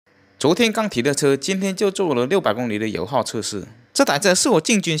昨天刚提的车，今天就做了600公里的油耗测试。这台车是我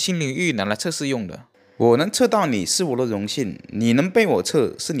进军新领域拿来测试用的。我能测到你是我的荣幸，你能被我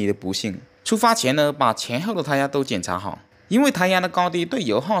测是你的不幸。出发前呢，把前后的胎压都检查好，因为胎压的高低对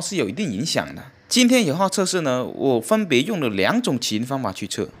油耗是有一定影响的。今天油耗测试呢，我分别用了2种起因方法去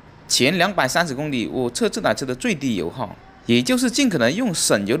测。前230公里，我测这台车的最低油耗，也就是尽可能用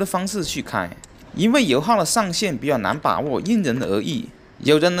省油的方式去开，因为油耗的上限比较难把握，因人而异。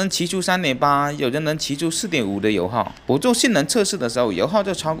有人能骑出 3.8， 有人能骑出 4.5 的油耗。我做性能测试的时候，油耗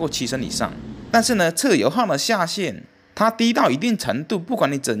就超过7升以上。但是呢，测油耗的下限，它低到一定程度，不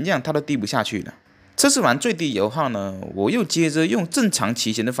管你怎样，它都低不下去了。测试完最低油耗呢，我又接着用正常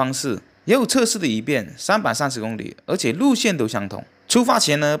骑行的方式，又测试了一遍330公里，而且路线都相同。出发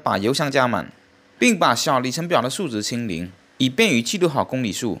前呢，把油箱加满，并把小里程表的数值清零，以便于记录好公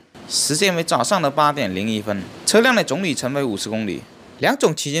里数。时间为早上的8点01分，车辆的总里程为50公里。2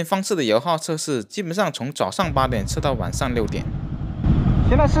种骑行方式的油耗测试，基本上从早上8点测到晚上6点。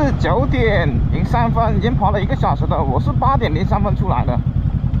现在是9点03分，已经跑了1个小时了。我是8点03分出来的，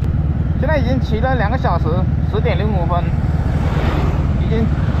现在已经骑了2个小时，10点05分，已经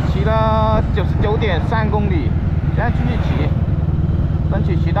骑了99.3公里。现在继续骑，争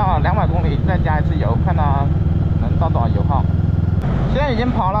取骑到200公里，再加一次油，看它能到多少油耗。现在已经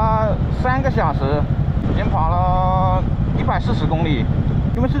跑了3个小时，已经跑了140公里。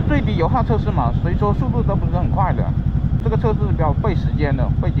因为是最低油耗测试嘛，所以说速度都不是很快的。这个测试比较费时间的，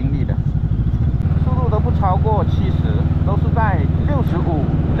费精力的，速度都不超过70，都是在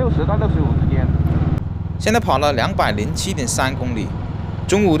60到65之间。现在跑了207.3公里，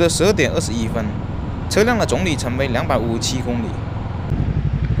中午的12点21分，车辆的总里程为257公里。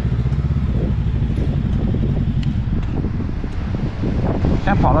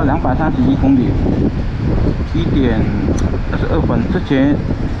现在跑了231公里，1点22分。之前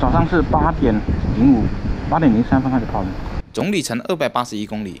早上是8点03分开始跑的。总里程281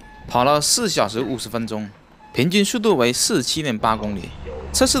公里，跑了4小时50分钟，平均速度为47.8公里。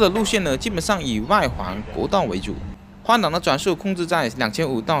测试的路线呢，基本上以外环国道为主，换挡的转速控制在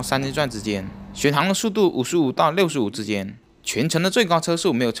2500到3000转之间，巡航的速度55到65之间，全程的最高车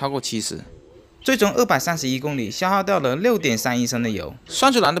速没有超过70。最终231公里消耗掉了6.31升的油，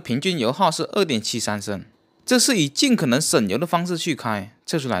算出来的平均油耗是2.73升。这是以尽可能省油的方式去开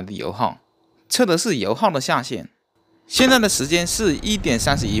测出来的油耗，测的是油耗的下限。现在的时间是1点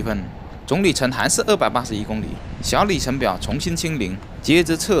31分，总里程还是281公里，小里程表重新清零，接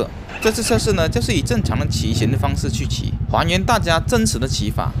着测。这次测试呢，就是以正常的骑行的方式去骑，还原大家真实的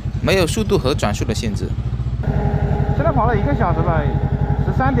骑法，没有速度和转速的限制。现在跑了1个小时了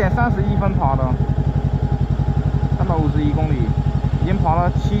，13点31分跑的，351公里，已经跑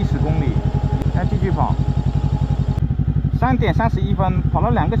了70公里，现在继续跑。3点31分跑了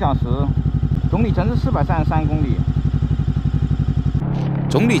2个小时，总里程是433公里。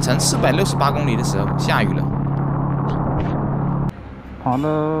总里程468公里的时候下雨了，跑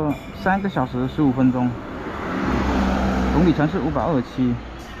了3个小时15分钟，总里程是527，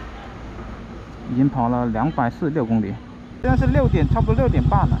已经跑了246公里。现在是差不多6点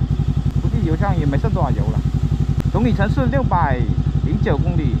半了，估计油箱也没剩多少油了。总里程是609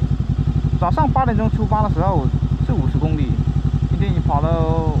公里。早上8点钟出发的时候是50公里，今天已经跑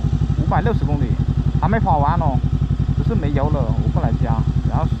了560公里，还没跑完哦，只是没油了，我不来加，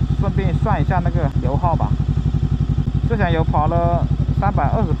然后顺便算一下那个油耗吧。这箱油跑了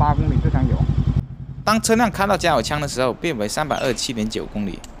328公里，这箱油。当车辆开到加油枪的时候，变为327.9公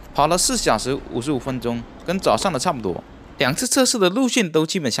里，跑了4小时55分钟，跟早上的差不多。2次测试的路线都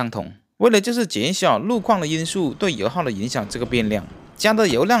基本相同，为了就是减小路况的因素对油耗的影响这个变量，加的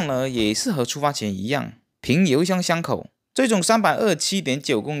油量呢也是和出发前一样，凭油箱箱口。最终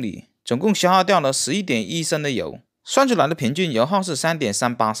327.9公里，总共消耗掉了11.1升的油，算出来的平均油耗是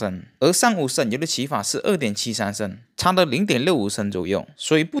3.38升，而上午省油的骑法是2.73升，差了0.65升左右。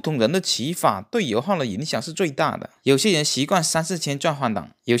所以不同人的骑法对油耗的影响是最大的。有些人习惯3、4千转换挡，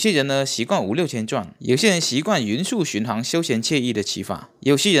有些人呢习惯5、6千转，有些人习惯匀速巡航休闲惬意的骑法，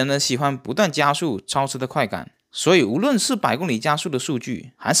有些人呢喜欢不断加速超车的快感。所以无论是100公里加速的数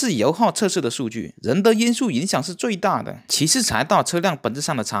据，还是油耗测试的数据，人的因素影响是最大的，其次才到车辆本质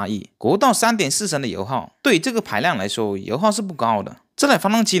上的差异。国道3.4升的油耗，对这个排量来说，油耗是不高的。这台发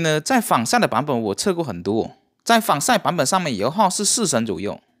动机呢，在仿赛的版本我测过很多，在仿赛版本上面油耗是4升左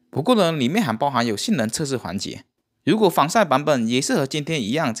右，不过呢，里面还包含有性能测试环节。如果仿赛版本也是和今天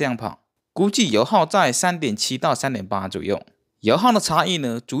一样这样跑，估计油耗在 3.7 到 3.8 左右。油耗的差异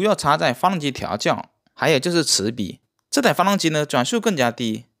呢，主要差在发动机调教，还有就是齿比。这台发动机呢，转速更加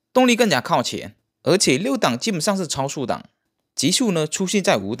低，动力更加靠前，而且6档基本上是超速档，极速呢出现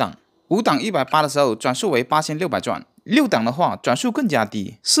在5档。5档180的时候转速为8600转，6档的话转速更加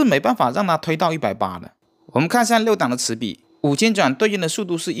低，是没办法让它推到180的。我们看一下6档的齿比，5000转对应的速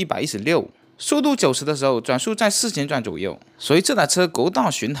度是116，速度90的时候转速在4000转左右，所以这台车国道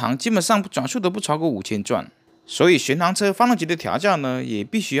巡航基本上转速都不超过5000转，所以巡航车发动机的调教呢也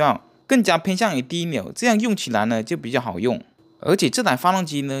必须要更加偏向于低扭，这样用起来呢就比较好用。而且这台发动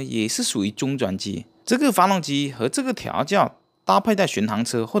机呢也是属于中转机，这个发动机和这个调教搭配在巡航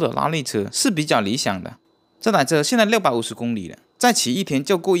车或者拉力车是比较理想的。这台车现在650公里了，再骑1天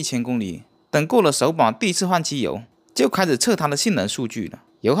就过1000公里。等过了首保第一次换机油，就开始测它的性能数据了。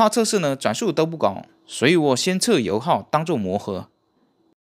油耗测试呢转速都不高，所以我先测油耗当做磨合。